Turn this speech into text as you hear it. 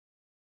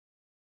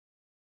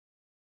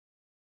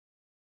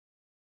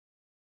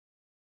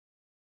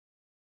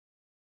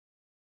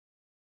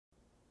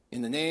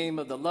In the name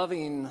of the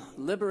loving,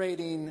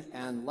 liberating,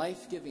 and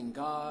life-giving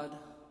God,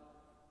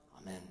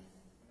 amen.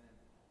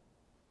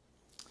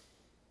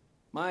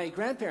 My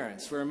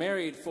grandparents were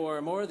married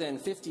for more than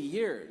 50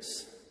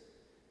 years,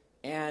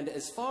 and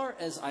as far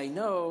as I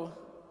know,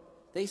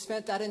 they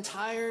spent that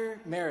entire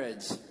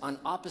marriage on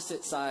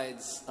opposite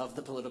sides of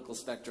the political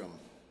spectrum.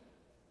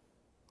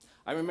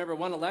 I remember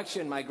one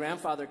election, my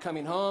grandfather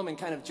coming home and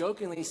kind of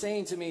jokingly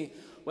saying to me,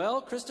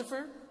 "Well,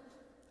 Christopher,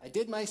 I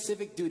did my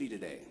civic duty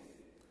today.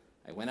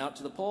 I went out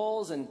to the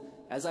polls, and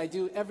as I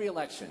do every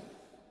election,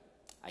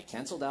 I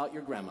canceled out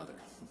your grandmother."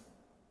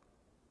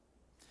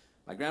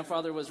 My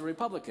grandfather was a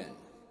Republican.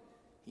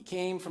 He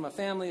came from a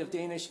family of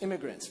Danish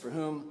immigrants for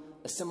whom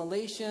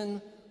assimilation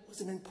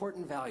was an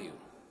important value.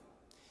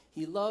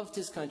 He loved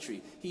his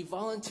country. He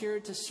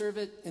volunteered to serve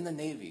it in the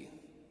Navy,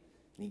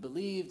 and he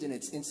believed in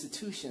its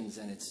institutions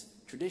and its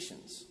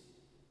traditions.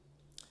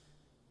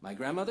 My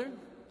grandmother,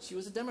 she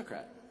was a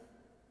Democrat.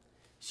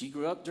 She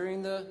grew up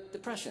during the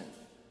Depression,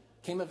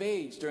 came of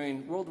age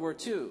during World War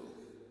II,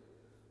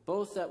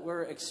 both that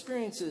were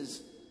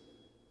experiences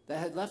that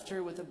had left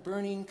her with a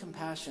burning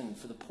compassion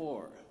for the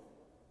poor.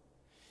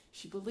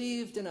 She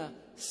believed in a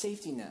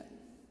safety net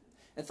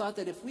and thought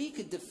that if we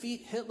could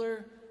defeat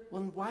Hitler,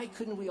 well, why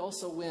couldn't we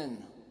also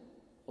win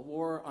a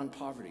war on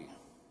poverty?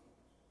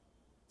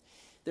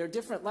 Their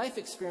different life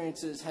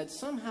experiences had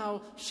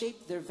somehow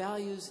shaped their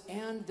values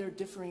and their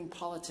differing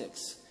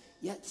politics,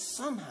 yet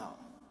somehow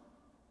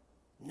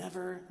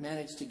never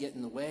managed to get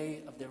in the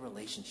way of their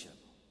relationship.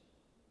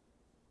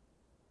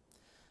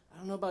 I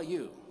don't know about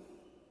you,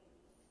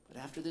 but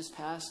after this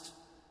past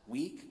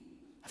week,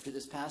 after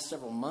this past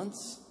several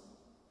months,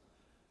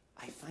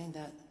 I find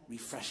that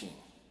refreshing.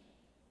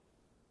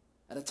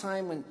 At a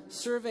time when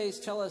surveys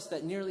tell us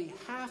that nearly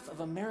half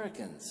of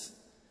Americans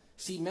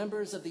see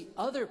members of the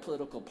other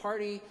political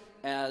party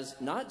as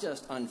not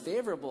just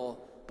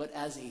unfavorable, but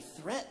as a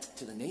threat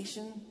to the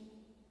nation,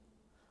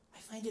 I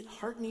find it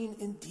heartening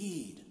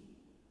indeed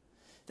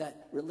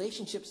that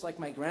relationships like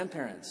my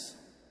grandparents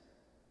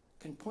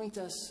can point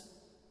us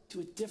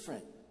to a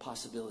different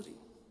possibility.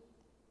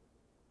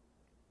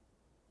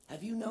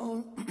 Have you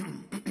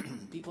known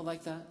people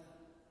like that?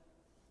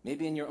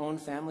 Maybe in your own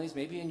families,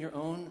 maybe in your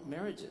own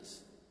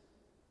marriages.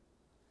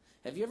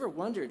 Have you ever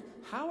wondered,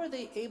 how are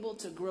they able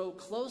to grow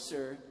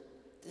closer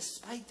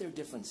despite their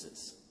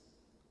differences?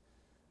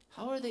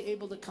 How are they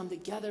able to come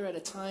together at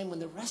a time when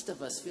the rest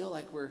of us feel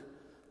like we're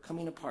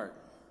coming apart?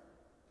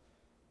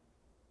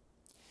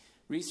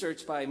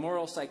 Research by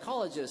moral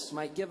psychologists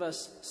might give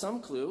us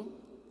some clue.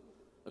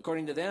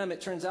 According to them, it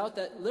turns out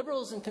that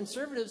liberals and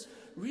conservatives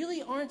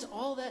really aren't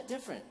all that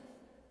different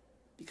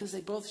because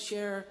they both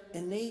share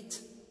innate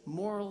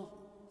moral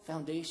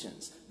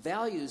foundations,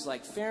 values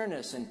like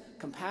fairness and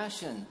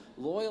compassion,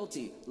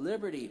 loyalty,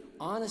 liberty,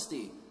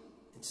 honesty,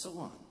 and so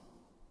on.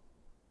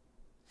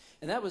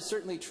 And that was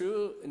certainly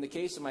true in the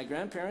case of my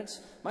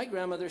grandparents. My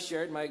grandmother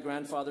shared my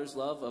grandfather's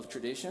love of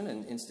tradition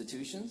and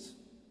institutions.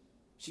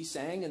 She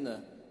sang in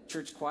the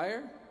church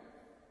choir.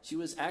 She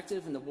was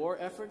active in the war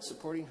effort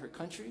supporting her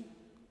country.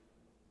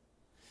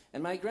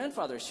 And my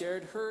grandfather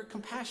shared her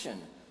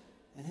compassion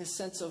and her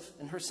sense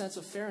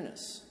of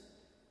fairness.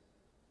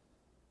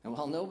 And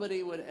while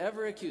nobody would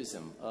ever accuse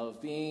him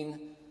of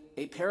being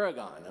a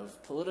paragon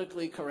of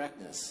politically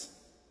correctness,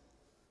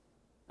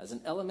 as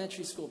an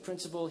elementary school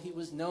principal, he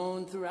was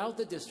known throughout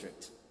the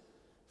district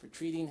for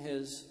treating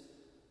his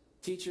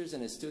teachers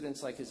and his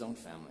students like his own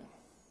family.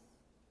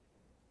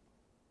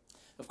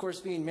 Of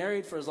course, being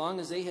married for as long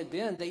as they had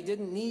been, they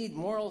didn't need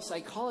moral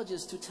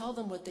psychologists to tell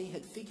them what they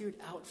had figured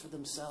out for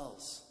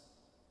themselves,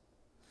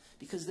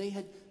 because they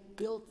had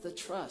built the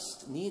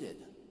trust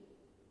needed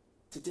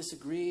to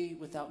disagree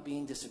without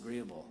being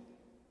disagreeable.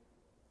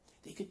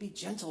 They could be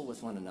gentle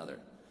with one another.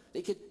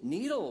 They could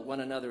needle one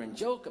another and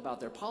joke about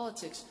their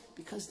politics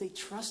because they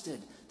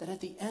trusted that at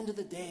the end of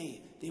the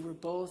day, they were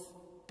both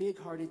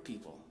big-hearted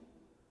people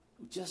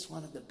who just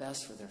wanted the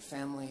best for their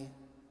family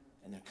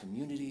and their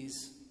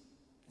communities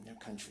and their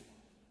country.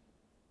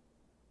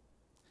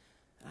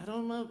 And I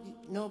don't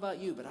know about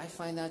you, but I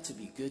find that to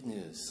be good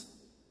news.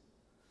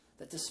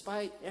 That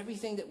despite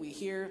everything that we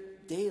hear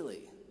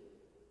daily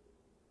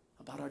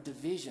about our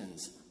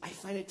divisions, I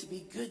find it to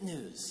be good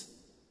news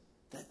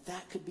that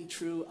that could be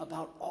true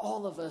about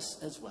all of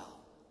us as well.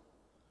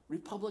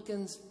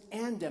 Republicans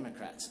and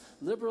Democrats,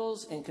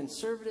 liberals and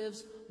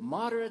conservatives,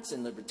 moderates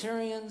and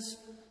libertarians.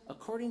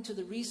 According to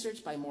the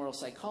research by moral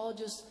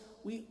psychologists,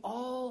 we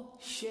all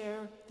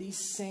share these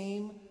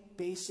same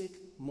basic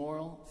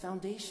moral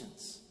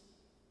foundations.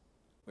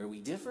 Where we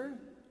differ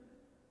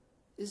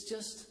is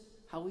just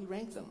how we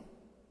rank them,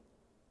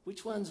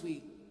 which ones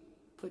we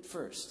put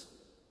first.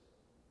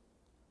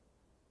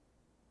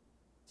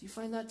 Do you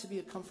find that to be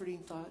a comforting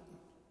thought?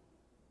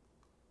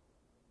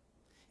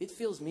 It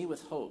fills me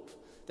with hope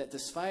that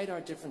despite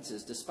our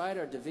differences, despite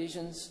our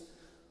divisions,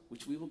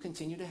 which we will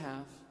continue to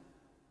have,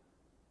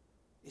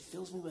 it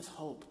fills me with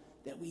hope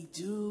that we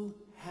do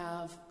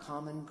have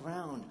common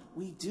ground.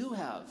 We do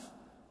have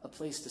a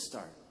place to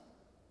start.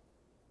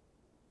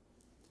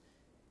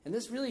 And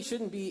this really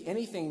shouldn't be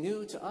anything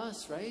new to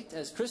us, right?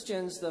 As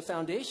Christians, the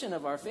foundation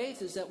of our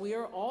faith is that we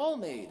are all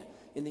made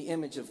in the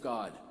image of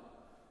God.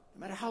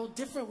 No matter how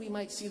different we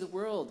might see the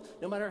world,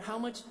 no matter how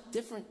much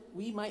different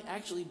we might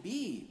actually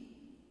be,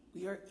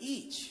 we are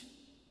each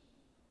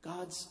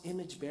God's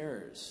image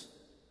bearers.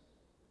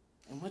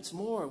 And what's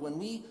more, when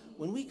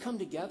we come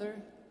together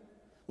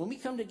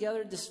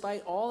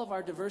despite all of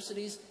our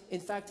diversities, in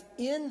fact,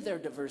 in their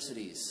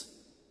diversities,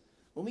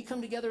 when we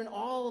come together in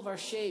all of our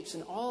shapes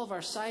and all of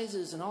our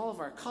sizes and all of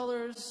our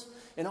colors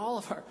and all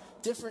of our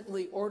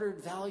differently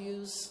ordered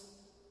values,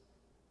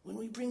 when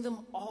we bring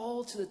them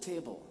all to the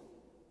table,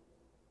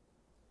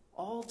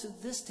 all to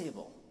this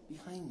table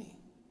behind me,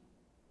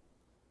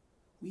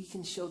 we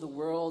can show the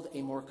world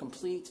a more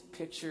complete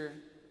picture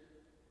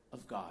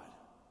of God.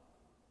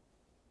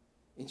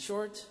 In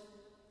short,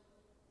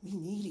 we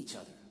need each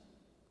other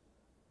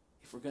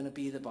if we're going to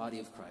be the body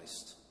of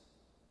Christ.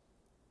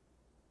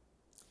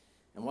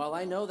 And while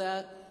I know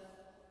that,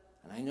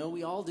 and I know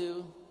we all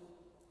do,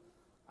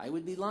 I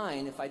would be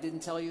lying if I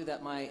didn't tell you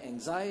that my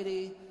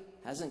anxiety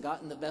hasn't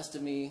gotten the best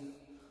of me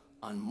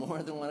on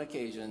more than one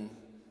occasion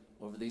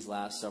over these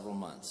last several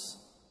months.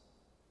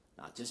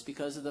 Not just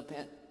because of the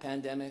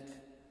pandemic,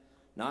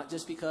 not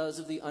just because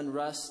of the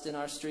unrest in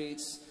our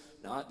streets,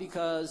 not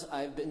because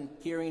I've been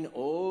hearing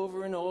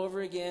over and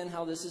over again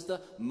how this is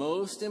the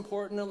most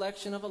important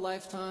election of a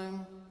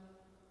lifetime,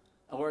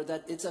 or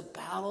that it's a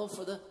battle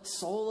for the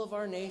soul of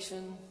our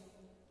nation,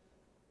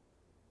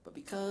 but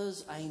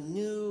because I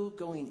knew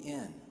going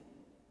in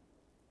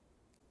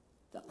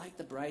that, like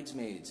the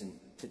bridesmaids in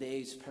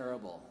today's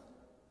parable,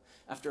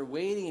 after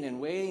waiting and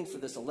waiting for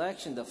this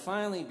election to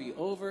finally be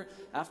over,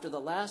 after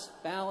the last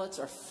ballots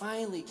are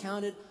finally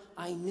counted,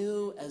 I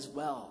knew as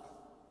well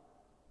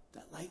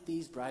that, like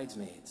these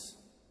bridesmaids,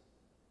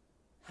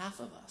 half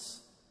of us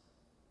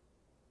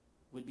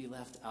would be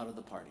left out of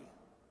the party.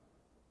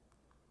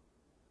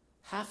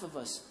 Half of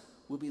us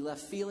would be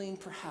left feeling,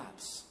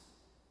 perhaps,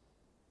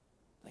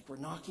 like we're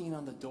knocking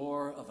on the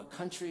door of a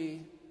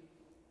country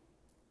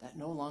that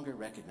no longer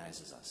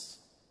recognizes us.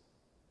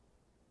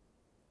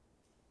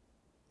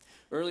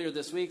 Earlier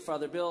this week,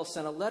 Father Bill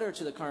sent a letter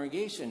to the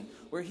congregation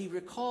where he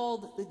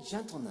recalled the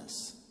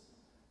gentleness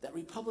that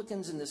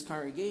Republicans in this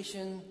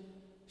congregation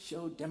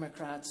showed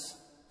Democrats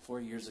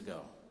 4 years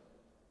ago.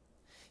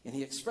 And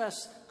he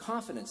expressed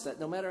confidence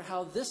that no matter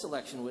how this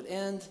election would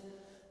end,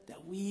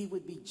 that we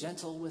would be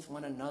gentle with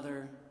one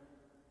another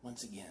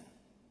once again.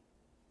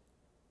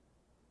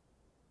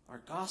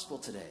 Our gospel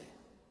today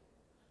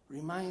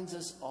reminds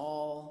us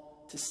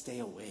all to stay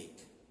awake,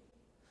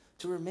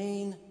 to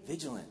remain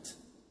vigilant,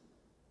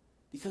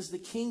 because the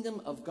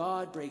kingdom of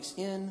God breaks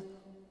in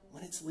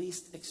when it's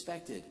least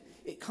expected.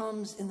 It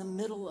comes in the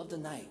middle of the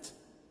night,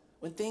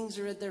 when things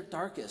are at their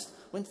darkest,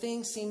 when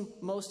things seem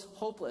most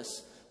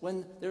hopeless,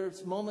 when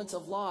there's moments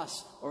of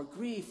loss or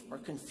grief or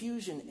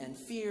confusion and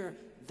fear.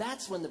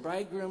 That's when the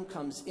bridegroom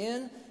comes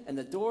in and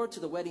the door to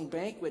the wedding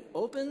banquet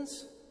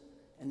opens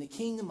and the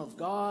kingdom of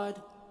God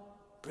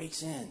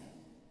breaks in.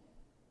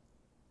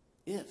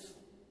 If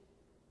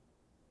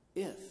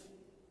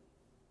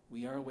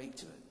we are awake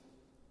to it.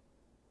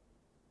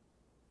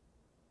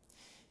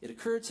 It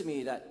occurred to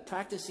me that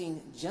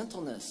practicing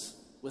gentleness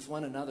with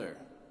one another,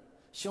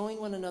 showing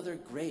one another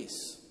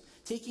grace,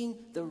 taking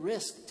the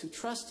risk to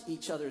trust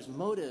each other's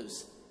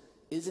motives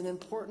is an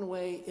important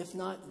way, if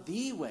not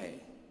the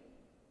way,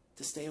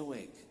 to stay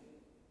awake,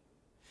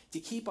 to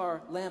keep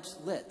our lamps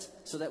lit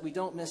so that we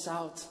don't miss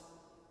out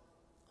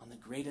on the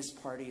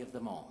greatest party of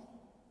them all.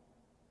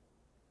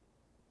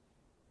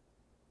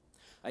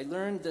 I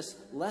learned this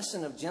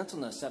lesson of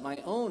gentleness at my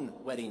own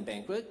wedding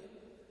banquet.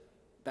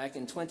 Back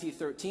in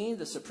 2013,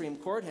 the Supreme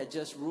Court had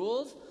just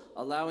ruled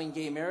allowing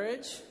gay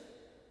marriage.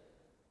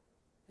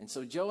 And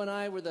so Joe and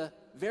I were the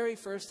very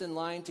first in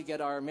line to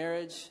get our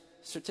marriage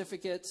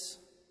certificates,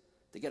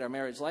 to get our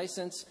marriage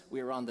license.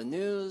 We were on the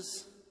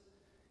news,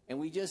 and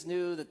we just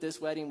knew that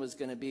this wedding was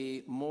going to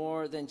be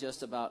more than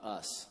just about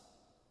us,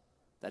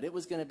 that it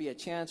was going to be a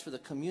chance for the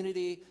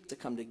community to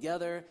come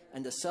together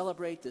and to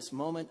celebrate this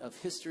moment of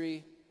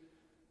history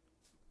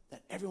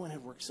that everyone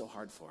had worked so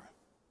hard for.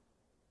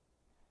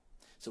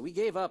 So we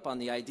gave up on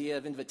the idea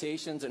of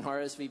invitations and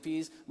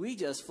RSVPs. We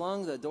just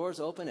flung the doors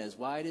open as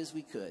wide as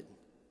we could.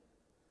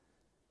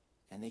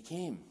 And they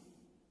came.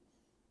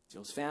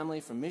 Joe's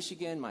family from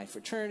Michigan, my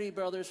fraternity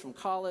brothers from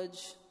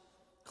college,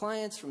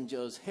 clients from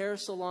Joe's hair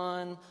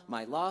salon,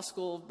 my law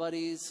school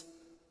buddies.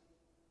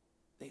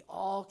 They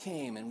all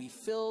came, and we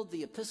filled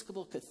the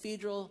Episcopal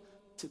Cathedral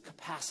to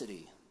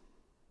capacity.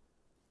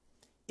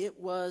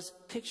 It was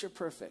picture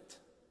perfect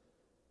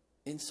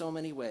in so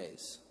many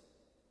ways.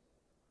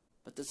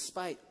 But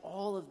despite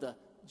all of the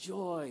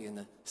joy and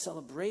the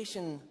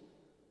celebration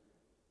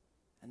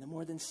and the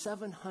more than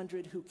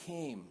 700 who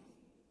came,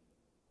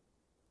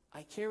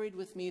 I carried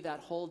with me that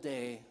whole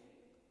day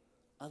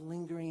a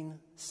lingering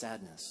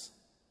sadness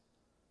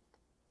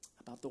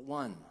about the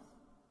one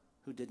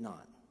who did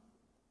not.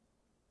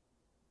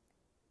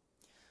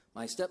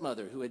 My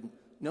stepmother, who had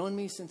known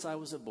me since I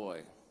was a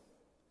boy,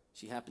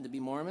 she happened to be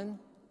Mormon,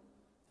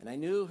 And I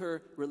knew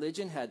her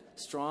religion had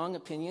strong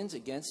opinions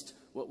against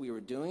what we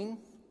were doing,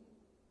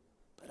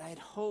 but I'd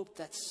hoped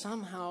that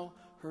somehow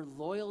her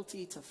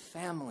loyalty to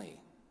family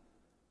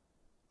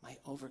might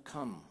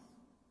overcome.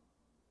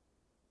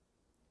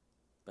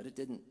 But it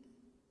didn't.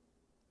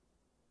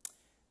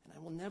 And I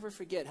will never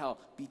forget how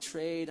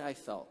betrayed I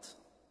felt.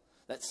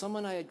 That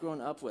someone I had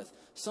grown up with,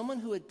 someone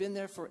who had been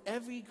there for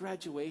every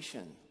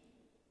graduation,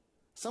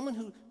 someone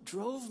who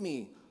drove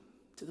me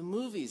to the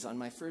movies on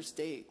my first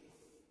date,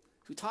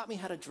 who taught me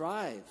how to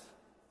drive,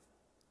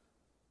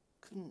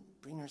 couldn't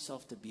bring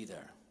herself to be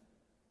there.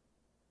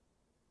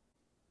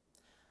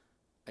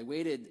 I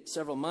waited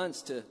several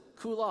months to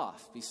cool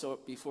off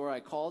before I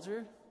called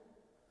her,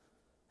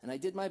 and I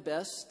did my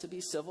best to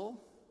be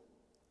civil,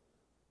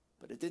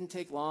 but it didn't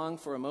take long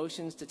for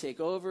emotions to take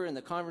over and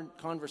the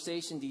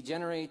conversation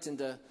degenerates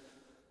into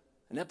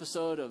an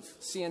episode of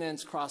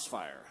CNN's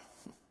Crossfire.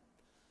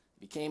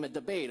 It became a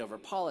debate over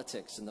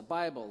politics and the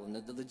Bible and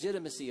the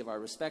legitimacy of our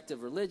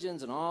respective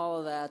religions and all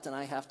of that, and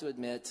I have to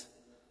admit,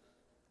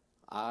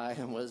 I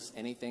was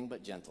anything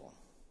but gentle.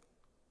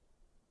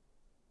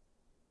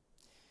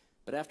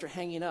 But after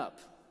hanging up,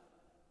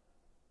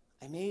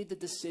 I made the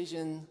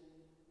decision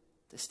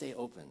to stay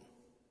open,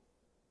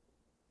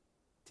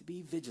 to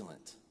be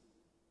vigilant.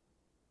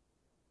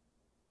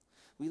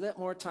 We let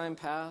more time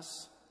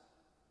pass,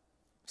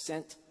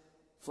 sent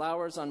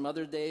flowers on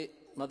Mother's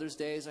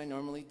Day as I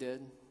normally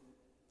did,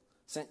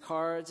 sent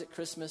cards at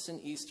Christmas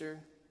and Easter.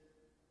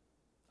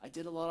 I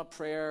did a lot of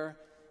prayer,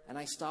 and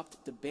I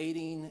stopped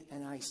debating,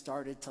 and I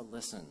started to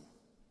listen.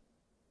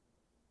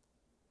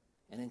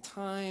 And in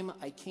time,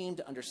 I came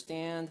to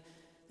understand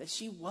that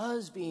she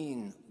was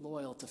being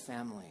loyal to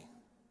family.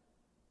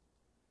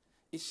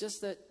 It's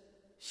just that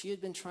she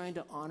had been trying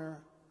to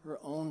honor her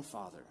own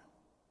father,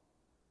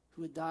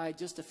 who had died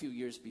just a few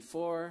years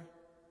before,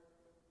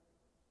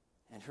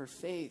 and her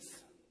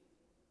faith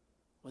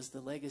was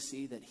the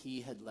legacy that he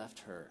had left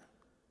her.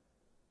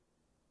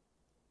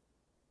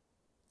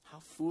 How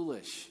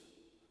foolish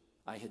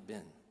I had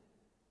been.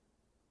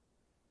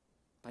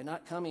 By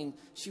not coming,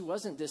 she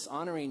wasn't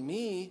dishonoring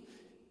me.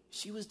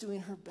 She was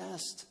doing her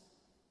best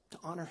to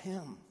honor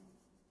him.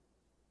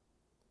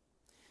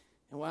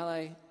 And while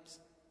I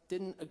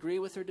didn't agree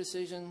with her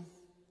decision,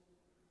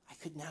 I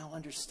could now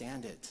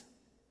understand it.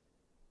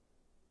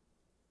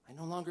 I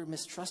no longer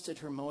mistrusted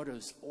her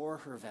motives or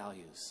her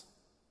values.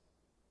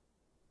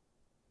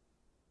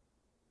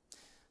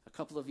 A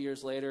couple of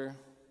years later,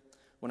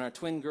 when our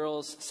twin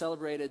girls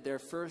celebrated their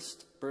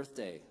first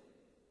birthday,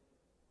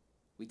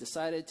 we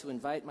decided to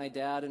invite my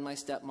dad and my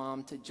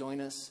stepmom to join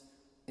us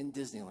in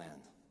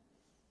Disneyland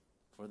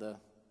for the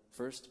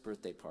first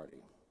birthday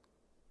party.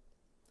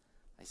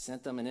 I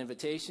sent them an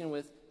invitation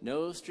with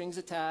no strings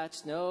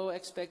attached, no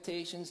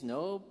expectations,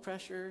 no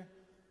pressure,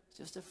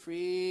 just a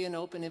free and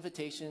open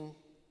invitation.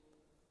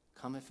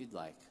 Come if you'd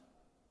like.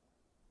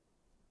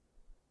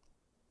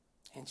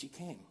 And she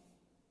came.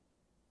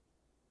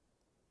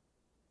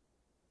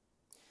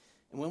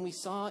 And when we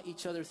saw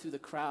each other through the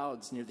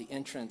crowds near the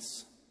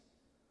entrance,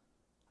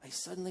 I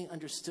suddenly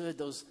understood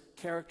those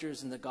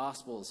characters in the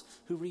Gospels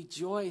who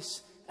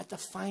rejoice at the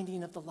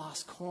finding of the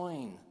lost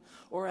coin,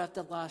 or at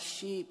the lost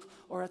sheep,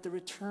 or at the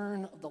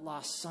return of the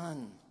lost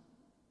son.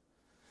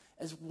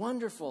 As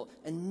wonderful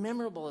and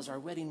memorable as our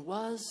wedding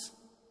was,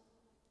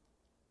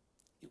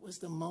 it was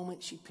the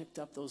moment she picked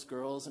up those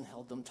girls and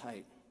held them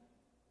tight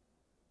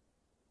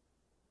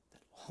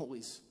that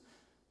always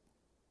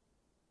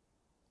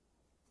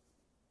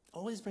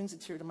brings a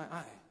tear to my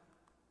eye.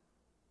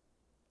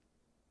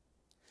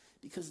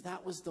 Because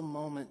that was the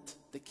moment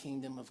the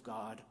kingdom of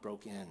God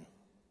broke in.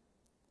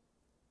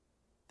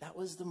 That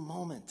was the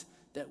moment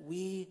that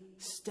we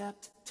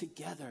stepped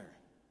together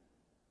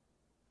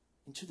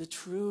into the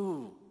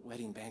true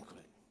wedding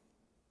banquet.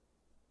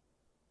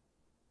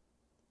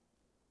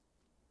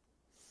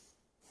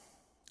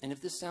 And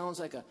if this sounds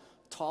like a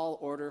tall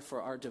order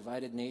for our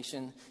divided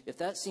nation, if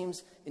that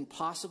seems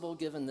impossible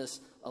given this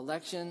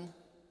election,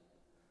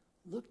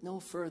 look no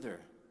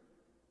further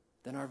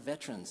than our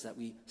veterans that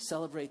we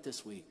celebrate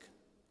this week.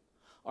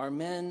 Our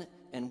men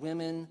and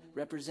women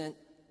represent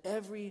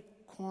every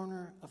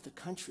corner of the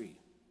country.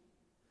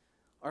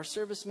 Our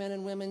servicemen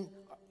and women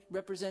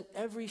represent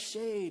every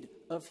shade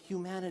of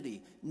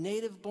humanity,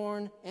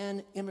 native-born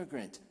and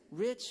immigrant,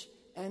 rich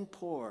and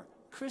poor,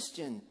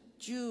 Christian,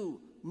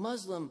 Jew,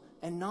 Muslim,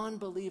 and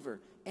non-believer,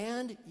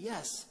 and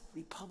yes,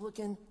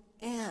 Republican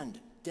and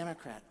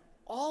Democrat,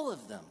 all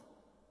of them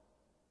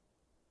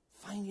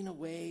finding a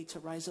way to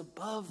rise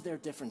above their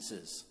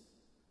differences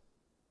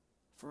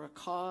for a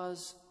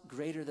cause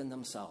greater than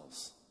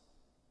themselves.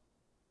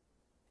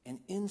 And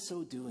in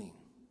so doing,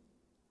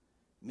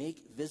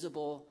 make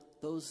visible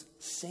those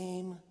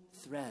same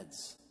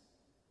threads,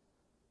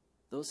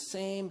 those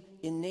same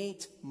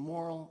innate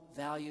moral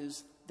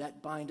values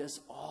that bind us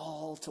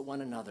all to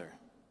one another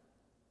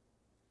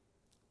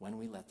when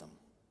we let them.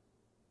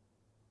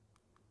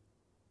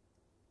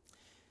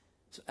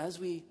 So as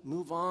we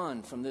move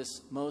on from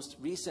this most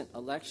recent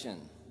election,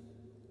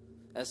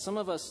 as some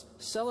of us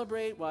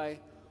celebrate, while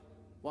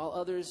while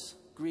others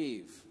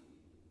grieve?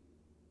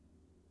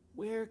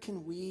 Where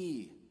can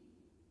we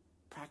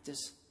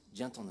practice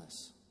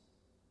gentleness?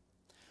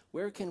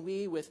 Where can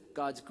we, with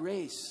God's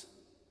grace,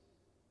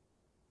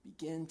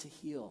 begin to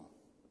heal?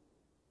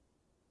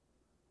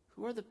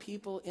 Who are the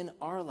people in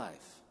our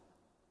life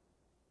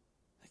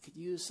that could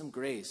use some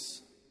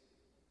grace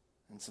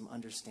and some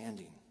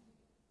understanding?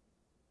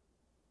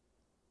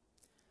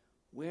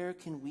 Where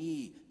can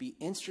we be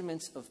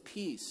instruments of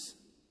peace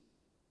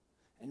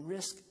and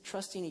risk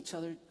trusting each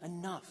other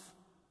enough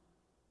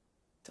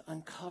to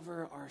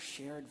uncover our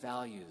shared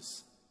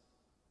values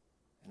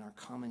and our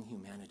common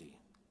humanity?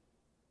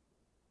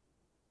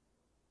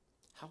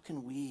 How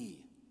can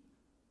we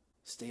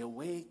stay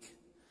awake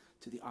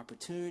to the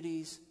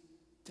opportunities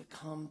to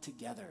come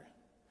together,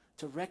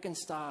 to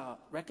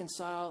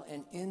reconcile,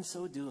 and in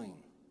so doing,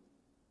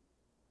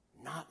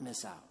 not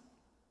miss out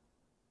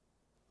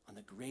on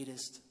the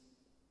greatest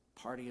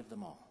party of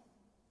them all?